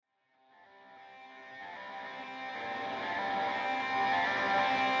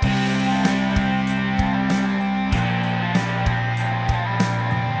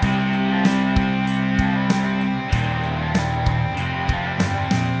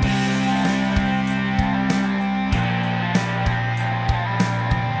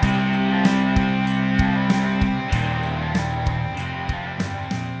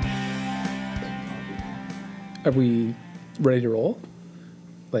Are we ready to roll?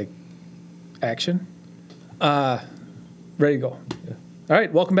 Like, action? Ready to go. Yeah. All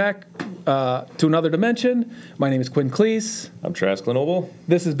right, welcome back to Another Dimension. My name is Quinn Cleese. I'm Trask Lenoble.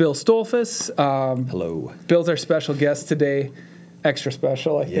 This is Bill Stolfus. Hello. Bill's our special guest today. Extra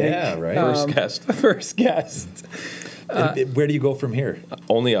special, I think. Yeah, right. First guest. First guest. Where do you go from here?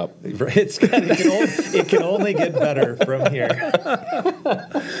 Only up. It can only get better from here.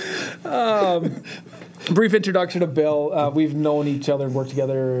 Brief introduction of Bill. We've known each other, worked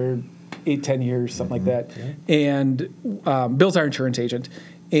together 8-10 years, something like that. Okay. And Bill's our insurance agent.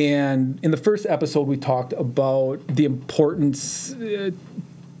 And in the first episode, we talked about the importance,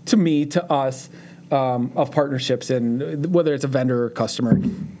 to me, to us, of partnerships, and whether it's a vendor or customer.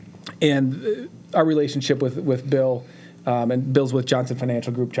 And our relationship with Bill, and Bill's with Johnson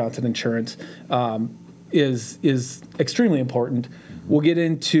Financial Group, Johnson Insurance, is extremely important. We'll get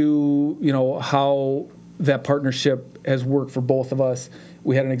into how that partnership has worked for both of us.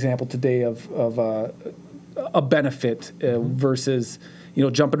 We had an example today of a benefit versus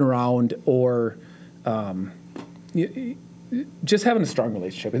jumping around or just having a strong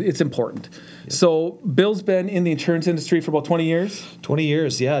relationship. It's important. Yep. So Bill's been in the insurance industry for about 20 years. 20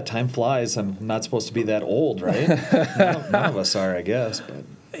 years, yeah. Time flies. I'm not supposed to be that old, right? None of us are, I guess. But.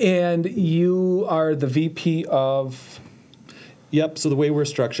 And you are the VP of... Yep. So the way we're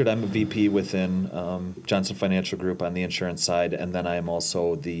structured, I'm a VP within Johnson Financial Group on the insurance side, and then I am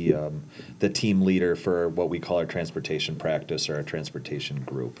also the team leader for what we call our transportation practice or our transportation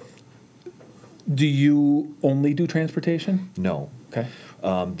group. Do you only do transportation? No. Okay.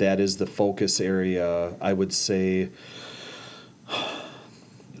 That is the focus area. I would say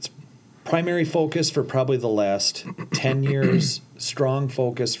it's primary focus for probably the last 10 years, strong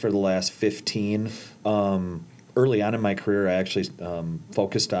focus for the last 15. Early on in my career, I actually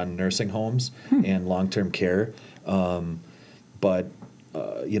focused on nursing homes and long-term care. But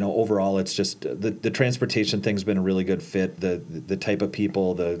overall, it's just the transportation thing's been a really good fit. The type of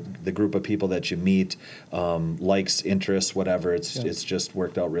people, the group of people that you meet, likes, interests, whatever. It's just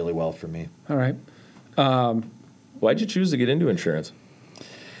worked out really well for me. All right. Why'd you choose to get into insurance?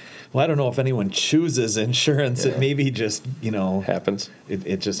 Well, I don't know if anyone chooses insurance. Yeah. It maybe just happens.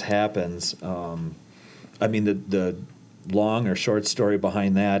 It just happens. I mean, the long or short story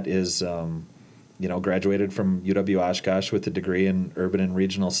behind that is. Graduated from UW-Oshkosh with a degree in urban and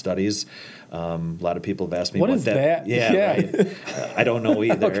regional studies. A lot of people have asked me what is that? Yeah. Right. I don't know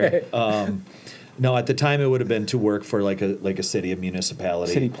either. Okay. No, at the time it would have been to work for like a city, a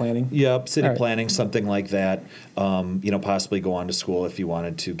municipality. City planning? Yep, city planning, something like that. Possibly go on to school if you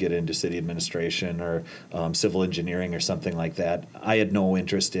wanted to get into city administration or civil engineering or something like that. I had no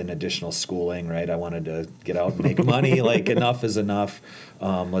interest in additional schooling, right? I wanted to get out and make money, like enough is enough.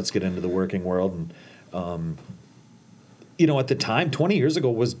 Let's get into the working world. And, at the time, 20 years ago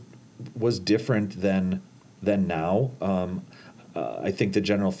was different than now. I think the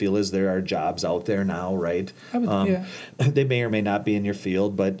general feel is there are jobs out there now, right? They may or may not be in your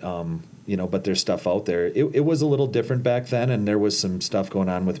field, but but there's stuff out there. It was a little different back then, and there was some stuff going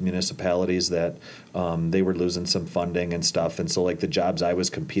on with municipalities that they were losing some funding and stuff. And so, like, the jobs I was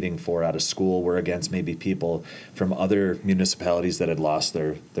competing for out of school were against maybe people from other municipalities that had lost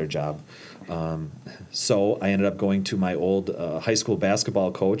their job. So I ended up going to my old high school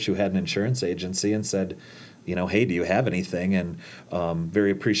basketball coach who had an insurance agency and said, hey, do you have anything? And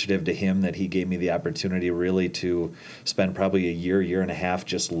very appreciative to him that he gave me the opportunity really to spend probably a year and a half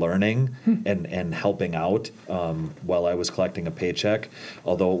just learning and helping out while I was collecting a paycheck.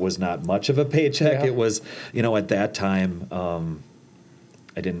 Although it was not much of a paycheck, It was, at that time,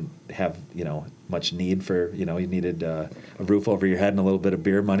 I didn't have, much need for, you needed a roof over your head and a little bit of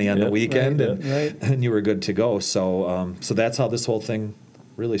beer money on the weekend, and you were good to go. So that's how this whole thing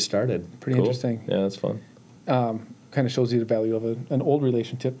really started. Pretty interesting. Yeah, that's fun. Kind of shows you the value of an old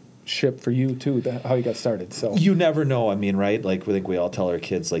relationship for you too, how you got started. So you never know. I mean, right? Like, I think we all tell our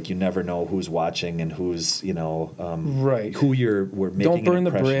kids, like, you never know who's watching and who's right, who we're making. Don't burn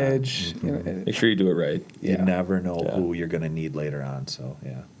the an bridge. Mm-hmm. Make sure you do it right. You never know who you're going to need later on. So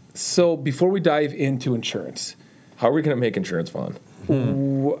yeah. So before we dive into insurance, how are we going to make insurance fun?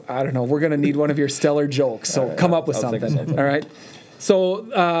 I don't know. We're going to need one of your stellar jokes. So come up with something. All right.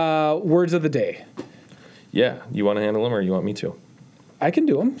 So words of the day. Yeah. You want to handle them or you want me to? I can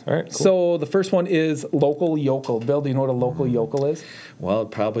do them. All right, cool. So the first one is local yokel. Bill, do you know what a local yokel is? Well,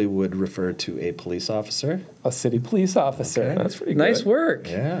 it probably would refer to a police officer. A city police officer. Okay, that's pretty good. Nice work.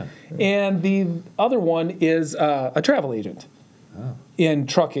 Yeah. And the other one is a travel agent in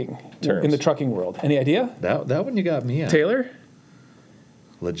trucking, in the trucking world. Any idea? That one you got me on. Taylor?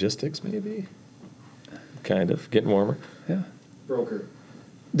 Logistics, maybe? Kind of. Getting warmer. Yeah. Broker.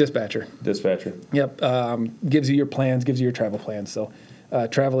 Dispatcher. Dispatcher. Yep. Gives you your plans, gives you your travel plans. So,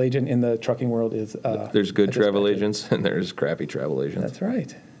 travel agent in the trucking world is. There's good a travel dispatcher. agents and there's crappy travel agents. That's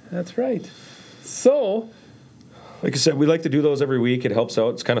right. That's right. So, Like I said, we like to do those every week. It helps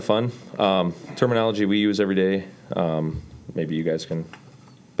out. It's kind of fun. Terminology we use every day. Maybe you guys can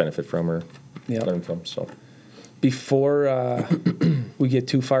benefit from or Yep. learn from. So before we get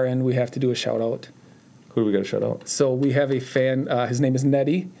too far in, we have to do a shout out. who do we got to shout out? So we have a fan. His name is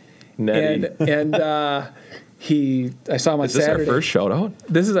Nettie. Nettie. And I saw him on Is this Saturday. our first shout out?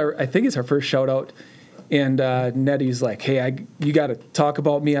 This is I think it's our first shout out. And Nettie's like, hey, you got to talk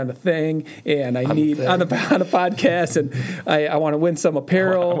about me on the thing, and I need on the podcast, and I want to win some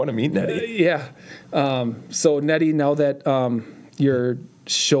apparel. I want to meet Nettie. Yeah. So Nettie, now that your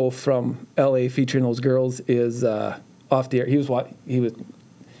show from LA featuring those girls is off the air, he was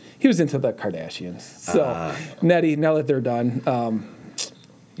into the Kardashians. So Nettie, now that they're done,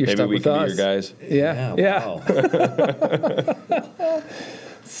 you're Maybe stuck we with can us. be your guys. Yeah. Wow.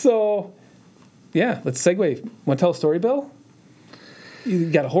 So, yeah, let's segue. Want to tell a story, Bill? You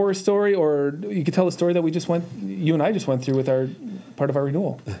got a horror story, or you could tell the story that you and I just went through with our part of our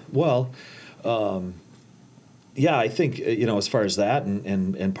renewal. Well, yeah, I think, as far as that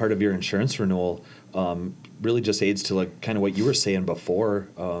and part of your insurance renewal, really just aids to like kind of what you were saying before,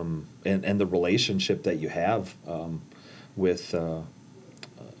 and the relationship that you have with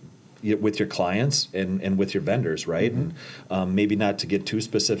your clients and with your vendors, right? Mm-hmm. And maybe not to get too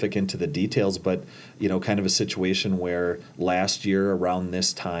specific into the details, but kind of a situation where last year around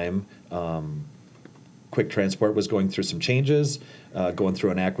this time, Quick Transport was going through some changes, going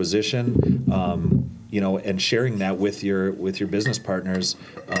through an acquisition, and sharing that with your business partners.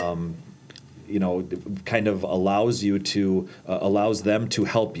 Kind of allows them to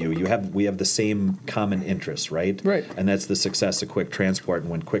help you. We have the same common interests, right? Right. And that's the success of Quick Transport. And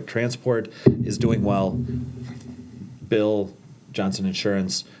when Quick Transport is doing well, Bill, Johnson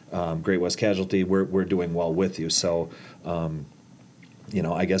Insurance, Great West Casualty, we're doing well with you. So,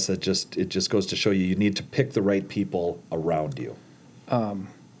 I guess it just goes to show you need to pick the right people around you.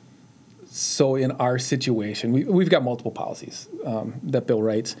 So in our situation, we've got multiple policies that Bill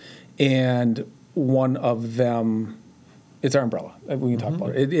writes, and one of them, it's our umbrella. We can talk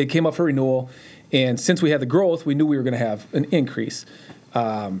about it. It came up for renewal, and since we had the growth, we knew we were going to have an increase.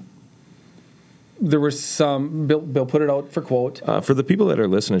 There was some, Bill put it out for quote. For the people that are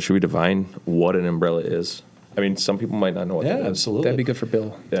listening, should we define what an umbrella is? I mean, some people might not know what that is. Absolutely. That'd be good for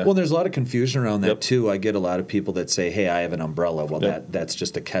Bill. Yeah. Well, there's a lot of confusion around that Yep. too. I get a lot of people that say, "Hey, I have an umbrella." Well, Yep. that's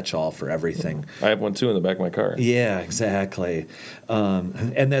just a catch-all for everything. I have one too in the back of my car. Yeah, exactly.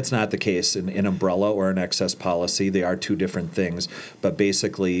 And that's not the case. An umbrella or an excess policy, they are two different things, but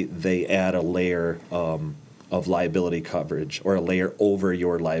basically they add a layer of liability coverage or a layer over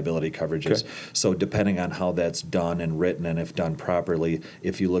your liability coverages. Okay. So depending on how that's done and written and if done properly,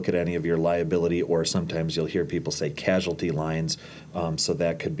 if you look at any of your liability, or sometimes you'll hear people say casualty lines, so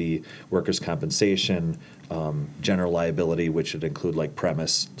that could be workers' compensation, general liability, which would include like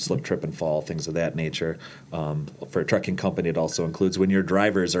premise, slip, trip, and fall, things of that nature. For a trucking company, it also includes when your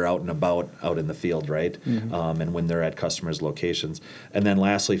drivers are out and about, out in the field, right? And when they're at customers' locations. And then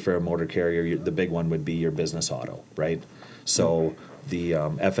lastly, for a motor carrier, the big one would be your business auto, right? So the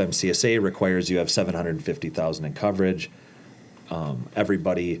FMCSA requires you have $750,000 in coverage.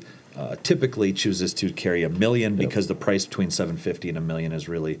 Everybody typically chooses to carry $1 million because the price between $750,000 and $1 million is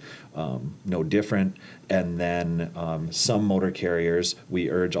really no different. And then some motor carriers,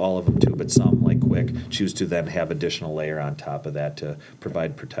 we urge all of them to, but some, like Quick, choose to then have additional layer on top of that to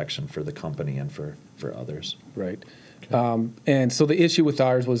provide protection for the company and for others. Right. And so the issue with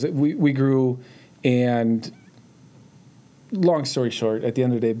ours was that we grew, and long story short, at the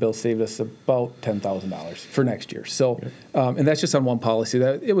end of the day, Bill saved us about $10,000 for next year. So, and that's just on one policy.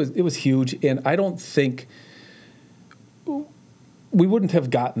 That it was huge, and I don't think we wouldn't have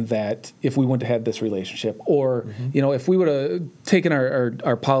gotten that if we wouldn't have had this relationship, or if we would have taken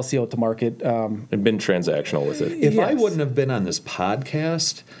our policy out to market. And been transactional with it. If I Yes. wouldn't have been on this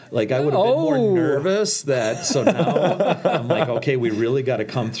podcast, like I would have been more nervous that, so now I'm like, okay, we really got to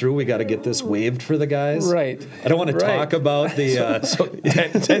come through. We got to get this waived for the guys. Right. I don't want to Right. talk about the, So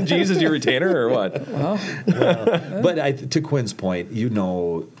 10 G's is your retainer or what? but to Quinn's point, you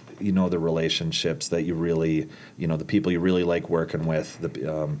know the relationships that you really, the people you really like working with,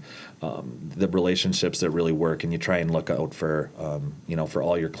 the relationships that really work, and you try and look out for, for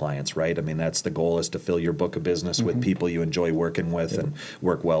all your clients, right? I mean, that's the goal, is to fill your book of business with people you enjoy working with and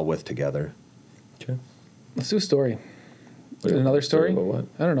work well with together. Okay. Let's do a story. Wait, Another story? about what?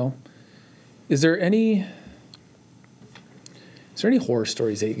 I don't know. Is there any horror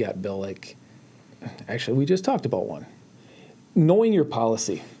stories that you got, Bill? Like, actually, we just talked about one. Knowing your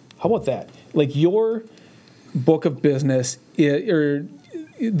policy. How about that? Like your book of business, or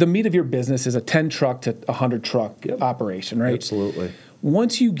the meat of your business is a 10 truck to 100 truck operation, right? Absolutely.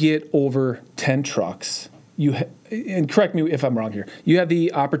 Once you get over 10 trucks, and correct me if I'm wrong here, you have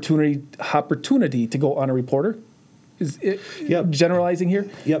the opportunity to go on a reporter. Is it generalizing here?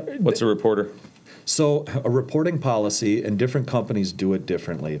 Yep. What's a reporter? So a reporting policy, and different companies do it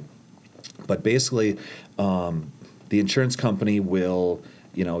differently. But basically, the insurance company will,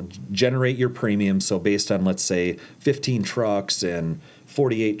 generate your premium. So based on, let's say, 15 trucks and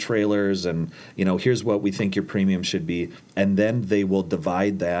 48 trailers, and here's what we think your premium should be, and then they will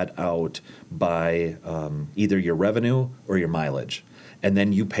divide that out by either your revenue or your mileage, and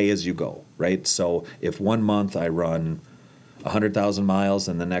then you pay as you go, right? So if one month I run 100,000 miles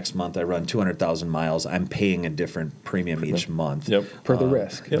and the next month I run 200,000 miles, I'm paying a different premium each month. Yep. Per the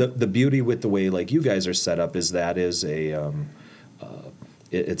risk. The beauty with the way like you guys are set up is that is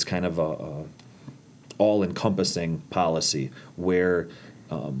it's kind of a all-encompassing policy where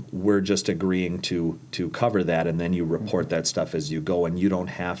we're just agreeing to cover that, and then you report that stuff as you go, and you don't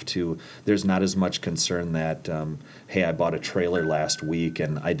have to. There's not as much concern that hey, I bought a trailer last week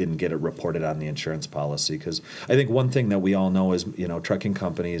and I didn't get it reported on the insurance policy. Because I think one thing that we all know is trucking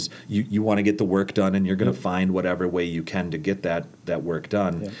companies, you want to get the work done, and you're going to find whatever way you can to get that work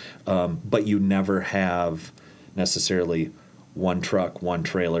done, but you never have necessarily one truck, one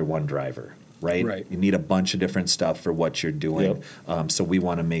trailer, one driver. Right? You need a bunch of different stuff for what you're doing. So we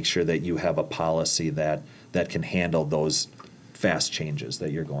want to make sure that you have a policy that can handle those fast changes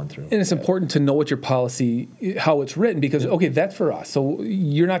that you're going through. And it's important to know what your policy, how it's written, because, okay, that's for us. So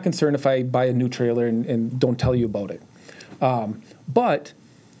you're not concerned if I buy a new trailer and don't tell you about it. But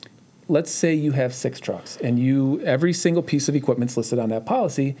let's say you have 6 trucks and every single piece of equipment's listed on that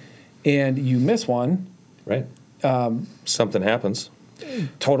policy, and you miss one. Right. Something happens.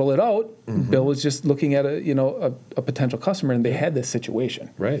 Total it out. Bill was just looking at a potential customer, and they had this situation.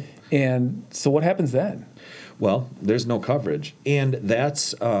 Right. And so what happens then? Well, there's no coverage, and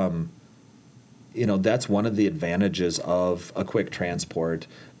that's that's one of the advantages of a quick transport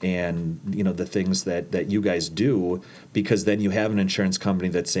and the things that you guys do, because then you have an insurance company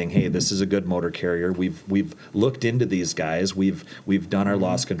that's saying, hey, this is a good motor carrier. We've looked into these guys. We've done our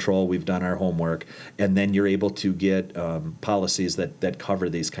loss control. We've done our homework, and then you're able to get policies that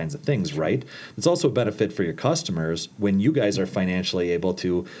cover these kinds of things. Right. It's also a benefit for your customers when you guys are financially able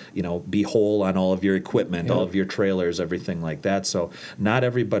to be whole on all of your equipment, all of your trailers, everything like that. So not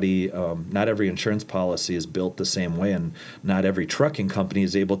everybody, not every insurance policy is built the same way, and not every trucking company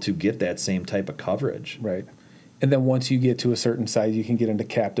is able to get that same type of coverage. Right. And then once you get to a certain size, you can get into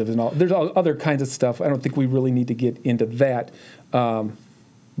captive and all. There's other kinds of stuff. I don't think we really need to get into that.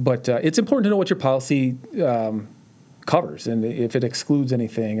 But it's important to know what your policy covers and if it excludes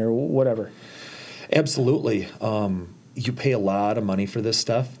anything or whatever. Absolutely. You pay a lot of money for this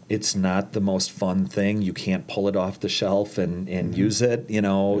stuff. It's not the most fun thing. You can't pull it off the shelf and use it.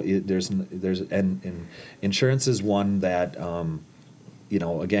 And insurance is one that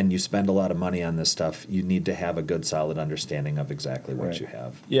again, you spend a lot of money on this stuff. You need to have a good, solid understanding of exactly what you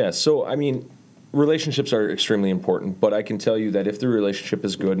have. Yeah. So I mean, relationships are extremely important, but I can tell you that if the relationship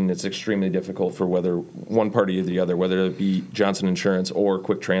is good, and it's extremely difficult for whether one party or the other, whether it be Johnson Insurance or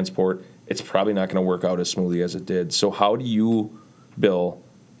Quick Transport, it's probably not going to work out as smoothly as it did. So how do you, Bill,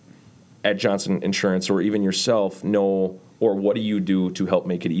 at Johnson Insurance, or even yourself, know, or what do you do to help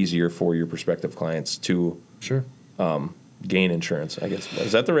make it easier for your prospective clients to gain insurance, I guess?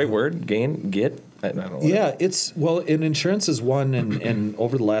 Is that the right word? Get? I don't know. Yeah, and insurance is one, and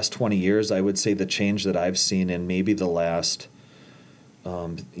over the last 20 years, I would say the change that I've seen in maybe the last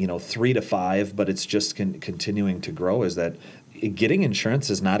 3 to 5, but it's just continuing to grow, is that getting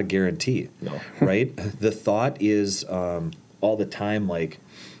insurance is not a guarantee. No. Right? The thought is all the time, like,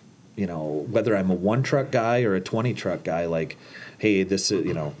 whether I'm a 1 truck guy or a 20 truck guy, like, hey, this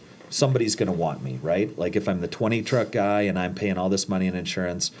is, somebody's going to want me, right? Like if I'm the 20 truck guy and I'm paying all this money in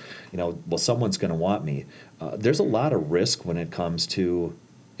insurance, well, someone's going to want me. There's a lot of risk when it comes to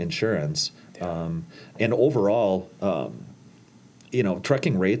insurance. And overall,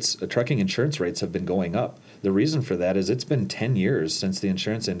 trucking insurance rates have been going up. The reason for that is it's been 10 years since the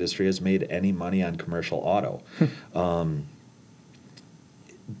insurance industry has made any money on commercial auto.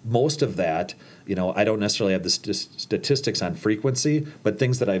 most of that, I don't necessarily have the statistics on frequency, but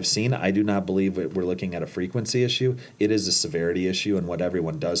things that I've seen, I do not believe that we're looking at a frequency issue. It is a severity issue, and what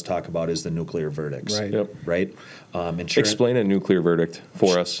everyone does talk about is the nuclear verdicts. Right. Yep. Right? Insurance. Explain a nuclear verdict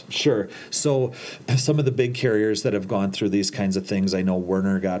for us. Sure. So some of the big carriers that have gone through these kinds of things, I know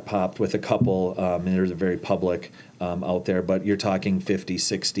Werner got popped with a couple, and they're very public out there, but you're talking 50,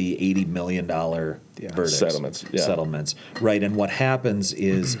 60, $80 million verdicts. Settlements. Yeah. Settlements. Right. And what happens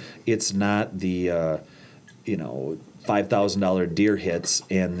is it's not the, $5,000 deer hits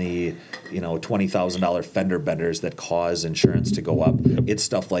and the $20,000 fender benders that cause insurance to go up. It's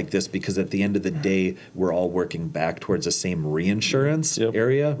stuff like this because at the end of the day, we're all working back towards the same reinsurance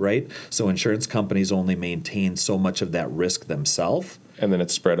area, right? So insurance companies only maintain so much of that risk themselves. And then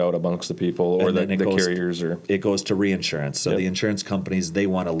it's spread out amongst the people or the carriers. It goes to reinsurance. So the insurance companies, they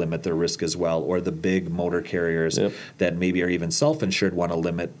want to limit their risk as well. Or the big motor carriers that maybe are even self-insured want to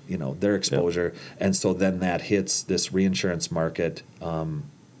limit, their exposure. And so then that hits this reinsurance market, to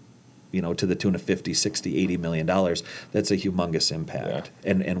the tune of 50, 60, $80 million. That's a humongous impact.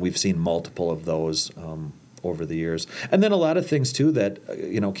 Yeah. And we've seen multiple of those over the years. And then a lot of things, too, that,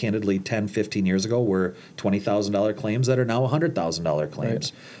 candidly, 10, 15 years ago were $20,000 claims that are now $100,000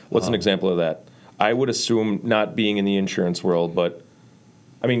 claims. Right. What's an example of that? I would assume, not being in the insurance world, but,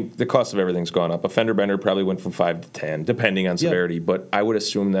 the cost of everything's gone up. A fender bender probably went from 5 to 10, depending on severity. But I would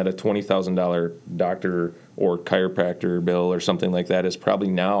assume that a $20,000 doctor or chiropractor bill or something like that is probably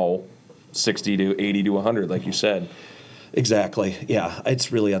now 60 to 80 to 100, like you said. Exactly. Yeah.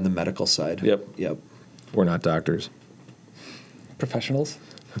 It's really on the medical side. Yep. We're not doctors. Professionals.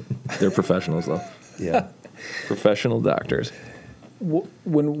 They're professionals, though. Yeah. Professional doctors.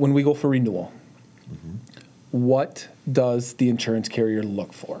 When we go for renewal, what does the insurance carrier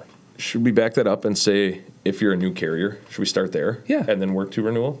look for? Should we back that up and say, if you're a new carrier, should we start there? Yeah. And then work to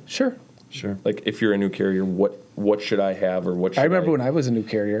renewal? Sure. Like, if you're a new carrier, what should I have or what should I remember when I was a new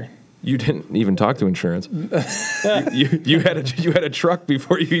carrier. You didn't even talk to insurance. you had a truck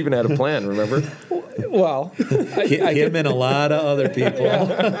before you even had a plan, remember? Well, him and a lot of other people.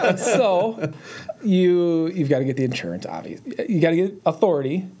 Yeah. So you've got to get the insurance, obviously. You got to get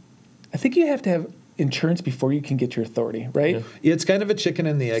authority. I think you have to have insurance before you can get your authority, right? Yeah. It's kind of a chicken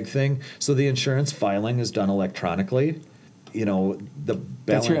and the egg thing. So the insurance filing is done electronically.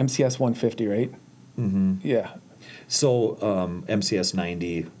 That's your MCS 150, right? Mm-hmm. Yeah. So MCS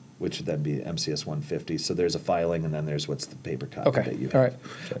 90, which would then be MCS 150. So there's a filing, and then there's what's the paper copy that you have.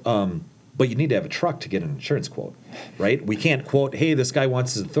 All right. But you need to have a truck to get an insurance quote, right? We can't quote, hey, this guy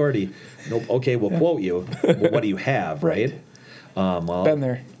wants his authority. Nope. Okay, we'll quote you. Well, what do you have, right? Been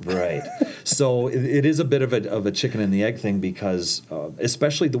there. Right. So it is a bit of a chicken and the egg thing because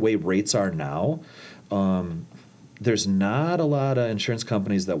especially the way rates are now, there's not a lot of insurance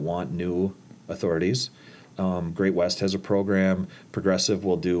companies that want new authorities. Great West has a program. Progressive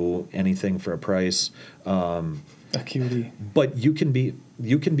will do anything for a price. Acuity. But you can be,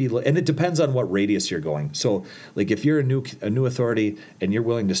 and it depends on what radius you're going. So, like if you're a new authority and you're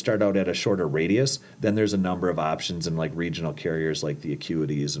willing to start out at a shorter radius, then there's a number of options in like regional carriers like the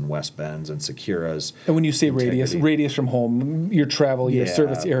Acuities and West Bends and Securas. And when you say radius from home, your travel, your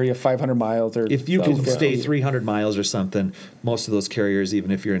service area, 500 miles or if you can stay 300 miles or something, most of those carriers,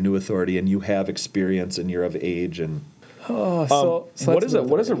 even if you're a new authority and you have experience and you're of age and what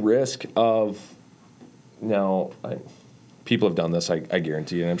is a risk of now? People have done this, I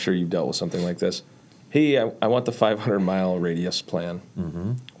guarantee you, and I'm sure you've dealt with something like this. Hey, I want the 500-mile radius plan.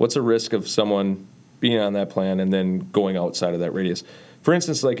 Mm-hmm. What's a risk of someone being on that plan and then going outside of that radius? For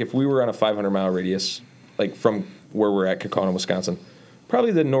instance, like if we were on a 500-mile radius, like from where we're at, Kaukauna, Wisconsin,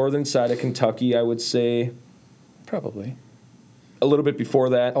 probably the northern side of Kentucky, I would say. Probably. A little bit before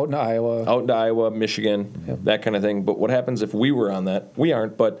that. Out into Iowa. Michigan, that kind of thing. But what happens if we were on that? We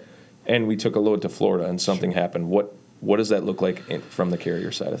aren't, and we took a load to Florida and something happened. What does that look like from the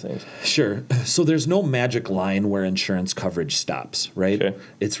carrier side of things? Sure. So there's no magic line where insurance coverage stops, right? Okay.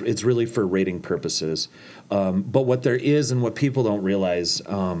 It's really for rating purposes. But what there is and what people don't realize,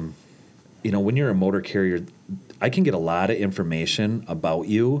 when you're a motor carrier, I can get a lot of information about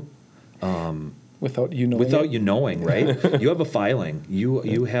you. Without you knowing, right? You have a filing.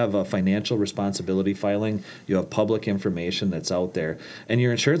 You have a financial responsibility filing. You have public information that's out there. And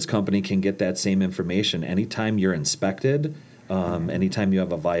your insurance company can get that same information anytime you're inspected, anytime you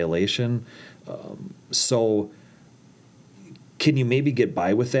have a violation. So can you maybe get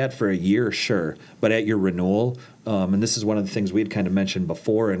by with that for a year? Sure. But at your renewal, and this is one of the things we'd kind of mentioned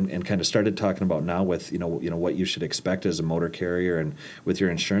before and kind of started talking about now with, what you should expect as a motor carrier and with your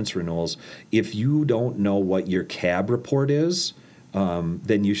insurance renewals. If you don't know what your cab report is,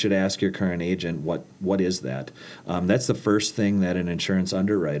 then you should ask your current agent what is that. That's the first thing that an insurance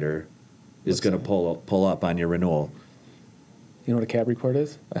underwriter is going to pull up on your renewal. You know what a CAB report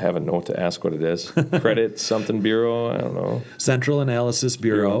is? I haven't know what to ask what it is. Credit something bureau. I don't know. Central Analysis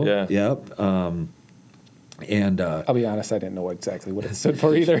Bureau. Yeah. Yep. And I'll be honest, I didn't know exactly what it stood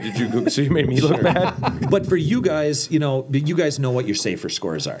for either. Did you Google? So you made me look bad. but for you guys, you guys know what your SAFER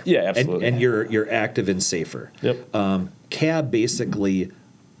scores are. Yeah, absolutely. And you're active in SAFER. Yep. CAB basically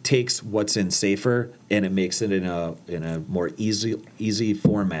takes what's in SAFER and it makes it in a more easy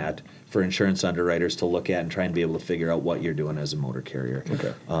format for insurance underwriters to look at and try and be able to figure out what you're doing as a motor carrier.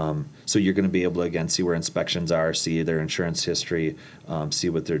 Okay. So you're going to be able to, again, see where inspections are, see their insurance history, see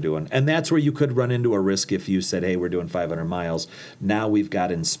what they're doing. And that's where you could run into a risk if you said, hey, we're doing 500 miles. Now we've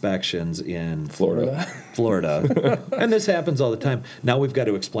got inspections in Florida. And this happens all the time. Now we've got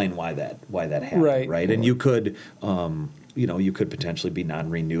to explain why that happened, right? And you could you could potentially be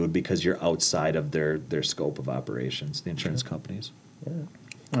non-renewed because you're outside of their scope of operations, the insurance companies. Yeah.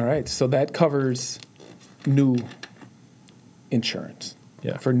 All right, so that covers new insurance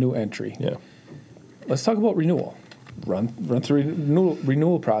for new entry. Yeah. Let's talk about renewal. Run through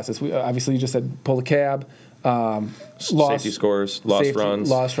renewal process. We obviously you just said pull a cab, safety scores,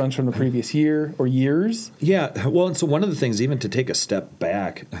 lost runs from the previous year or years. Yeah, well, and so one of the things, even to take a step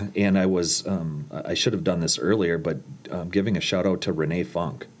back, and I should have done this earlier, but giving a shout out to Renee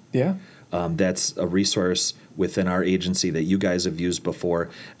Funk. Yeah. That's a resource within our agency that you guys have used before,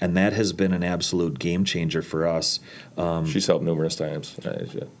 and that has been an absolute game changer for us. She's helped numerous times.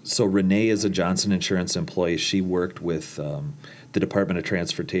 So Renee is a Johnson Insurance employee. She worked with the Department of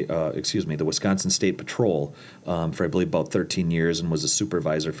the Wisconsin State Patrol for I believe about 13 years and was a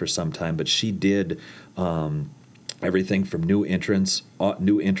supervisor for some time. But she did everything from new entrant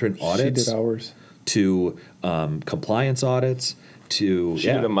audits. She did ours. To compliance audits. She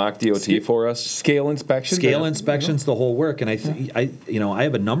did a mock DOT for us. Scale inspections. The whole work. And I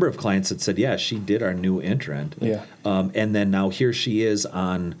have a number of clients that said, yeah, she did our new entrant. Yeah. And then now here she is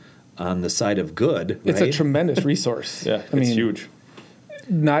on the side of good. It's a tremendous resource. Yeah, it's huge.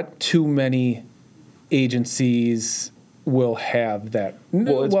 Not too many agencies will have that.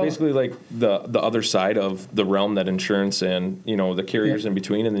 Well, it's basically like the other side of the realm that insurance and the carriers in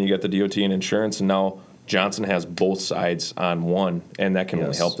between, and then you got the DOT and insurance, and now Johnson has both sides on one, and that can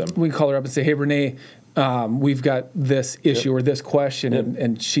only help them. We can call her up and say, hey, Renee, we've got this issue or this question,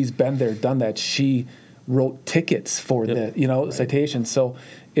 and she's been there, done that. She wrote tickets for the citations. So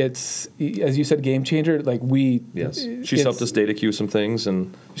it's, as you said, game changer. Like she's helped us data queue some things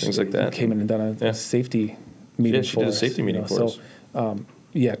and things like that. Came in and done a safety meeting. She did a safety meeting for us.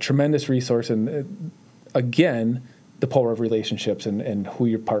 Tremendous resource, and again, the power of relationships and who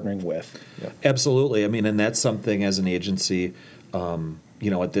you're partnering with. Yeah. Absolutely. I mean, and that's something as an agency,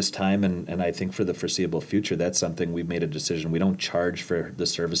 at this time, and I think for the foreseeable future, that's something we've made a decision. We don't charge for the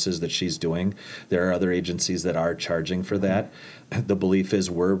services that she's doing. There are other agencies that are charging for that. The belief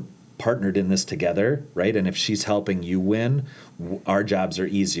is we're partnered in this together, right? And if she's helping you win, our jobs are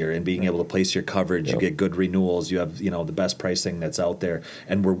easier in being able to place your coverage. You get good renewals. You have the best pricing that's out there,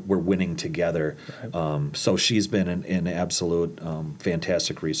 and we're winning together. Right. So she's been an absolute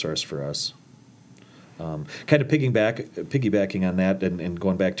fantastic resource for us. Kind of piggybacking on that, and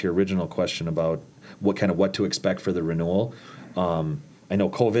going back to your original question about what to expect for the renewal. I know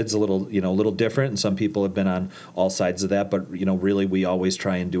COVID's a little different, and some people have been on all sides of that. But really, we always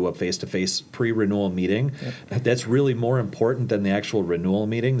try and do a face-to-face pre-renewal meeting. Yep. That's really more important than the actual renewal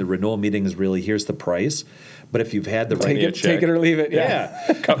meeting. The renewal meeting is really, here's the price. But if you've had the take it or leave it.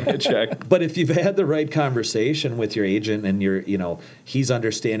 Yeah. Cut me a check. But if you've had the right conversation with your agent and he's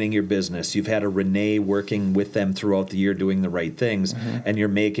understanding your business, you've had a Renee working with them throughout the year doing the right things, and you're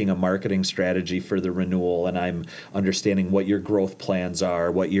making a marketing strategy for the renewal, and I'm understanding what your growth plans are,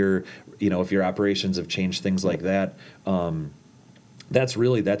 what your, if your operations have changed, things like that. That's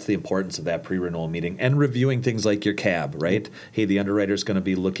the importance of that pre-renewal meeting, and reviewing things like your CAB, right? Hey, the underwriter's going to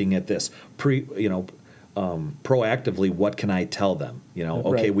be looking at this proactively. What can I tell them?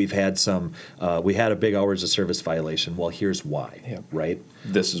 Okay, we've had we had a big hours of service violation. Well, here's why, right?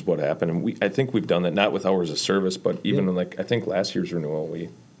 This is what happened, and I think we've done that not with hours of service, but even in I think last year's renewal we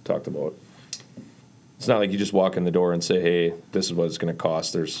talked about. It's not like you just walk in the door and say, hey, this is what it's going to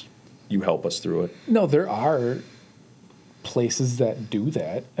cost. You help us through it. No, there are places that do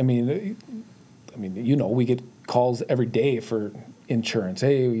that. I mean, we get calls every day for insurance.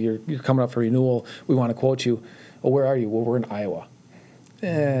 Hey, you're coming up for renewal. We want to quote you. Well, where are you? Well, we're in Iowa.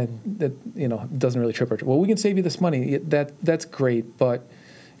 That doesn't really trip our. Well, we can save you this money. That's great, but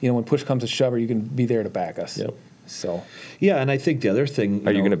when push comes to shove, you can be there to back us. Yep. So, Yeah, and I think the other thing.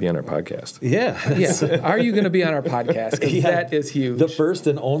 Are you going to be on our podcast? Yeah. yeah. Are you going to be on our podcast? Because Yeah. that is huge. The first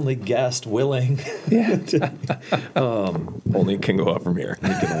and only guest willing. yeah. Only can go up from here. You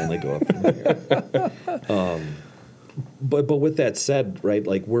can only go up from here. But with that said, right,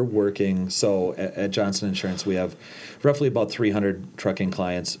 like we're working, so at Johnson Insurance, we have roughly about 300 trucking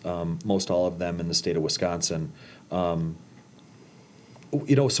clients, most all of them in the state of Wisconsin. So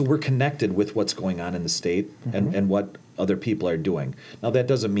we're connected with what's going on in the state and what other people are doing. Now, that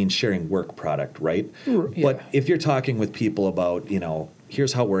doesn't mean sharing work product, right? Yeah. But if you're talking with people about,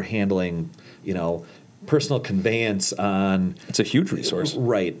 here's how we're handling, personal conveyance on It's a huge resource.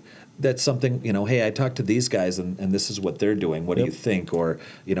 right. That's something, hey, I talked to these guys and this is what they're doing. What do you think? Or,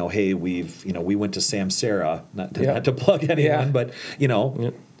 hey, we went to Samsara, not to plug anyone, Yeah. but,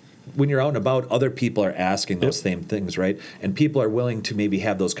 when you're out and about, other people are asking those same things, right? And people are willing to maybe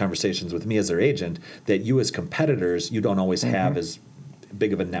have those conversations with me as their agent that you as competitors, you don't always have as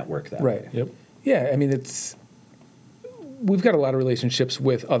big of a network that Right. way. Yep. Yeah, I mean, we've got a lot of relationships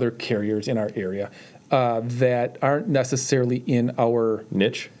with other carriers in our area that aren't necessarily in our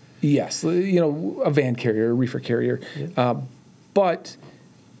Niche? yes, a van carrier, a reefer carrier, but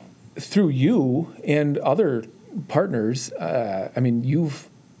through you and other partners, you've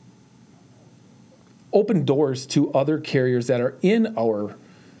opened doors to other carriers that are in our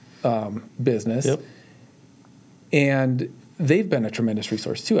business. Yep. And they've been a tremendous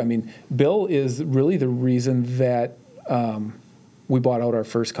resource too. I mean, Bill is really the reason that we bought out our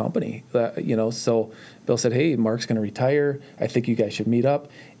first company. So Bill said, "Hey, Mark's going to retire. I think you guys should meet up."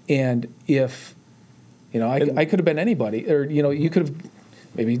 And if I could have been anybody, or you could have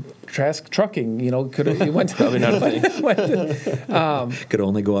maybe Trask Trucking. Could have you went to Probably not a thing. Could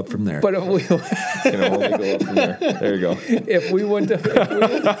only go up from there. but if we Can only go up from there. There you go. if we wouldn't have,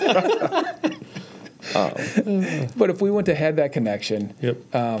 but if we wouldn't have had that connection, Yep.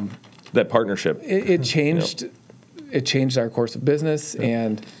 That partnership. it changed. It changed our course of business,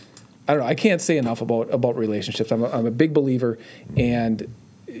 and I don't know. I can't say enough about relationships. I'm a big believer, and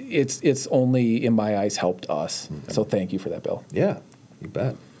it's only in my eyes helped us. So thank you for that, Bill. Yeah, you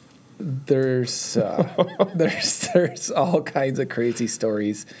bet. There's all kinds of crazy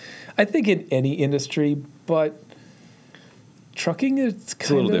stories. I think in any industry, but trucking it's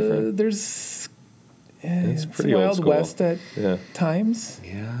a little kind of different. There's It's pretty Wild old school. West at times.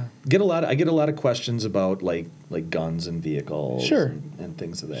 Yeah, I get a lot of questions about like guns and vehicles, Sure. and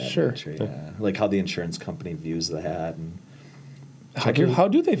things of that Sure. nature. Yeah, like how the insurance company views that, and How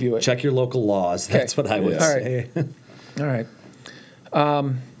do they view it? check your local laws. That's what I would All right. say. All right.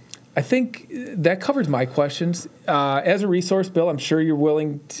 I think that covers my questions. As a resource, Bill, I'm sure you're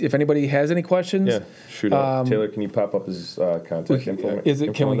willing to, if anybody has any questions. Yeah, shoot out. Taylor, can you pop up his contact info?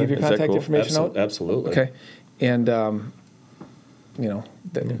 Can we give your contact information out? Absolutely. Okay. And,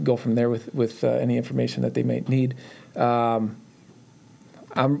 go from there with any information that they might need. I'm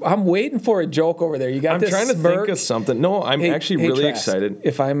waiting for a joke over there. You got I'm this trying to smirk. think of something. No, I'm actually Hey, really Trask, excited.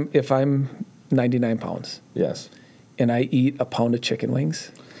 If I'm 99 pounds Yes. and I eat a pound of chicken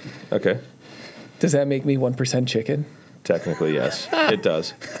wings, Okay. does that make me 1% chicken? Technically, yes. It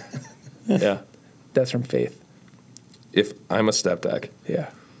does. Yeah. That's from Faith. If I'm a step deck Yeah.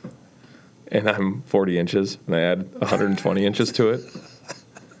 and I'm 40 inches and I add 120 inches to it,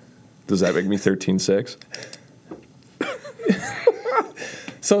 does that make me 13.6?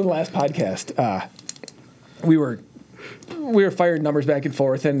 So in the last podcast, we were firing numbers back and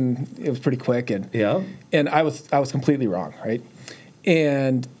forth, and it was pretty quick, and Yeah. and I was completely wrong, right?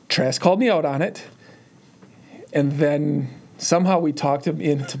 And Trask called me out on it, and then somehow we talked him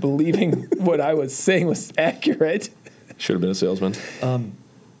into believing what I was saying was accurate. Should have been a salesman.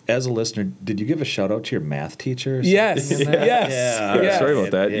 As a listener, did you give a shout out to your math teacher? or Yes, something in that? yes, Yeah. yes. Sorry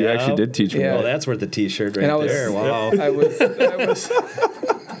about that. You Yeah. actually did teach me. Yeah. Well, that's worth a T-shirt right And I was, there. Wow.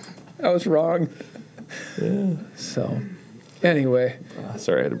 I was wrong. So, anyway,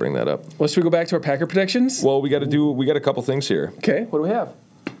 Sorry, I had to bring that up. well, should we go back to our Packer predictions? Well, we got a couple things here. Okay, what do we have?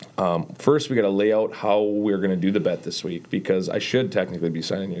 First, we got to lay out how we're going to do the bet this week because I should technically be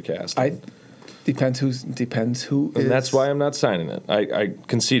signing your cast. Depends who And that's why I'm not signing it. I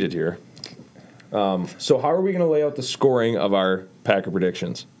conceded here. So how are we going to lay out the scoring of our Packer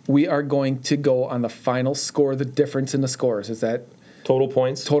predictions? we are going to go on the final score, the difference in the scores. Is that Total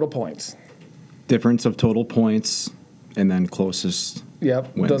points? total points? Difference of total points, and then closest.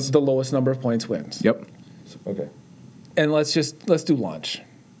 Yep. Wins. The lowest number of points wins. Yep. Okay. And let's do lunch.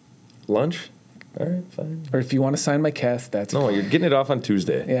 Lunch? All right, fine. Or if you want to sign my cast, that's No, fine. you're getting it off on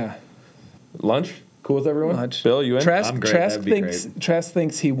Tuesday. Yeah. Lunch? Cool with everyone? Lunch. Bill, you in? Trask I'm great. Trask That'd be thinks Trask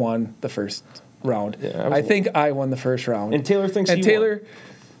thinks he won the first round. Yeah, I think I won the first round. And Taylor thinks and he Taylor, won.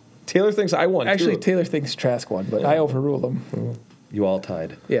 Taylor thinks I won. actually, too. Taylor thinks Trask won, but I overruled him. You all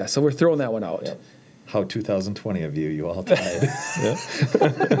tied. Yeah, so we're throwing that one out. Yeah. How 2020 of you. You all tied.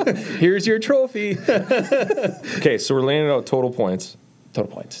 Here's your trophy. Okay, so we're laying out total points.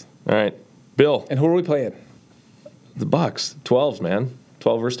 Total points. All right, Bill. And who are we playing? The Bucks. 12s, man.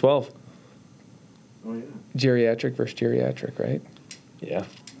 12 versus 12. Oh, yeah. Geriatric versus geriatric, right? Yeah.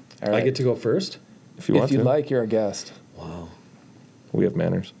 All right. I get to go first? If you want if you'd to. like, you're a guest. Wow. We have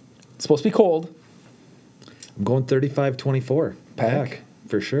manners. It's supposed to be cold. I'm going 35-24. Pack.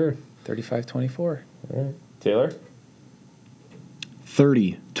 For sure. 35-24. All right. Taylor?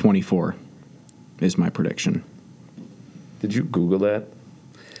 30-24 is my prediction. Did you Google that?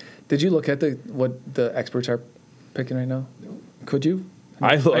 Did you look at what the experts are picking right now? No. Could you?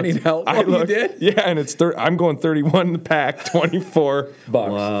 I looked. I need help. I Oh, you looked. did? Yeah, and it's I'm going 31 pack, 24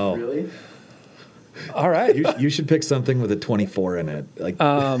 Bucks. Wow. Really? All right. You should pick something with a 24 in it. Like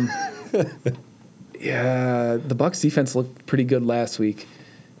Yeah, the Bucks defense looked pretty good last week.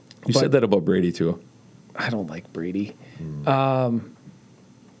 You But- said that about Brady too. I don't like Brady. The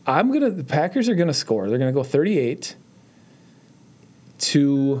Packers are gonna score. They're gonna go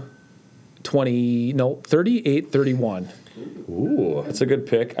 38-31. Ooh, that's a good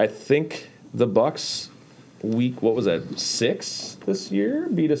pick. I think the Bucks week, what was that, 6 this year,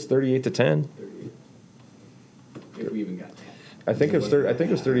 beat us 38-10. If we even got 10. I think it was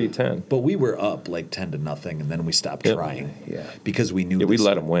 38-10. but we were up like 10-0, and then we stopped Yep. trying. Yeah. Because we knew Yeah, we this-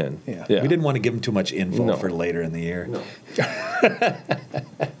 let them win. Yeah. We didn't want to give them too much info No. for later in the year. Yeah.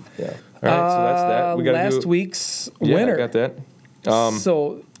 All right, so that's that. We got last week's Yeah, winner. I got that.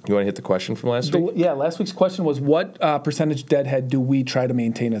 So You want to hit the question from last week? last week's question was what percentage deadhead do we try to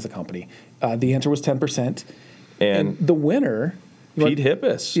maintain as a company? The answer was 10%. And the winner, you Pete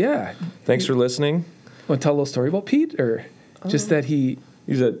Hippus. yeah. Thanks for listening. Want to tell a little story about Pete, or just that he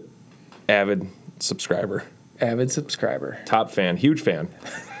He's a avid subscriber, avid subscriber, top fan, huge fan,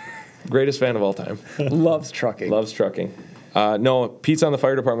 greatest fan of all time. loves trucking. Loves trucking. No, Pete's on the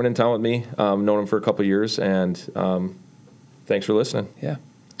fire department in town with me. Known him for a couple of years, and thanks for listening. Yeah.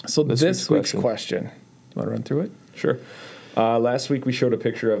 So This this week's week's question. You want to run through it? Sure. Last week we showed a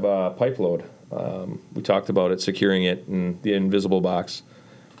picture of a pipe load. We talked about it, securing it in the invisible box.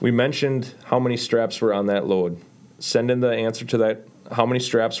 We mentioned how many straps were on that load. Send in the answer to that, how many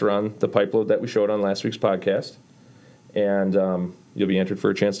straps were on the pipe load that we showed on last week's podcast, and you'll be entered for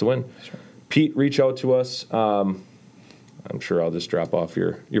a chance to win. Sure. Pete, reach out to us. I'm sure I'll just drop off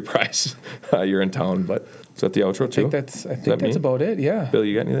your prize. You're in town, but is that the outro too? I think that's me? about it. Yeah. Bill,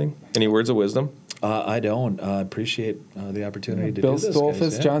 you got anything? Any words of wisdom? I don't. Appreciate the opportunity to Bill do this. Stolfus,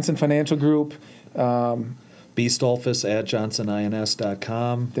 guys, yeah. Johnson Financial Group. B. Stolfus at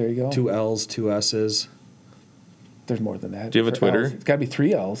johnsonins.com. There you go. 2 L's, 2 S's. There's more than that. Do you have a For Twitter? L's. It's got to be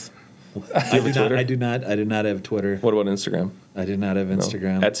 3 L's. I do Twitter? I do not have Twitter. What about Instagram? I do not have No.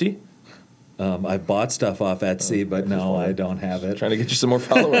 Instagram. Etsy? I've bought stuff off Etsy, but no, I don't have it. Trying to get you some more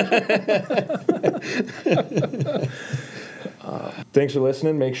followers. Thanks for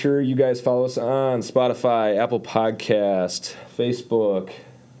listening. Make sure you guys follow us on Spotify, Apple Podcast, Facebook.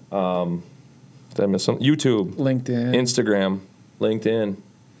 Did I miss something? YouTube, LinkedIn. Instagram, LinkedIn.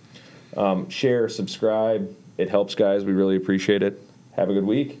 Share, subscribe. It helps, guys. We really appreciate it. Have a good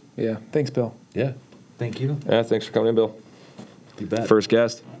week. Yeah. Thanks, Bill. Yeah. Thank you. Yeah, thanks for coming in, Bill. You bet. First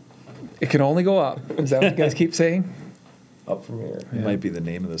guest. It can only go up. Is that what you guys keep saying? Up from here. It might be the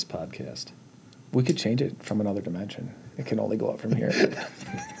name of this podcast. We could change it from another dimension. It can only go up from here.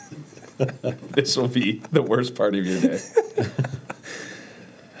 This will be the worst part of your day.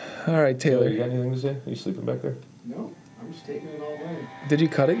 All right, Taylor, you Taylor. got anything to say? Are you sleeping back there? No, I'm just taking it all in. Did you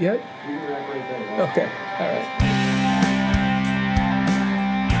cut it yet? We can wrap right there. Okay. All right.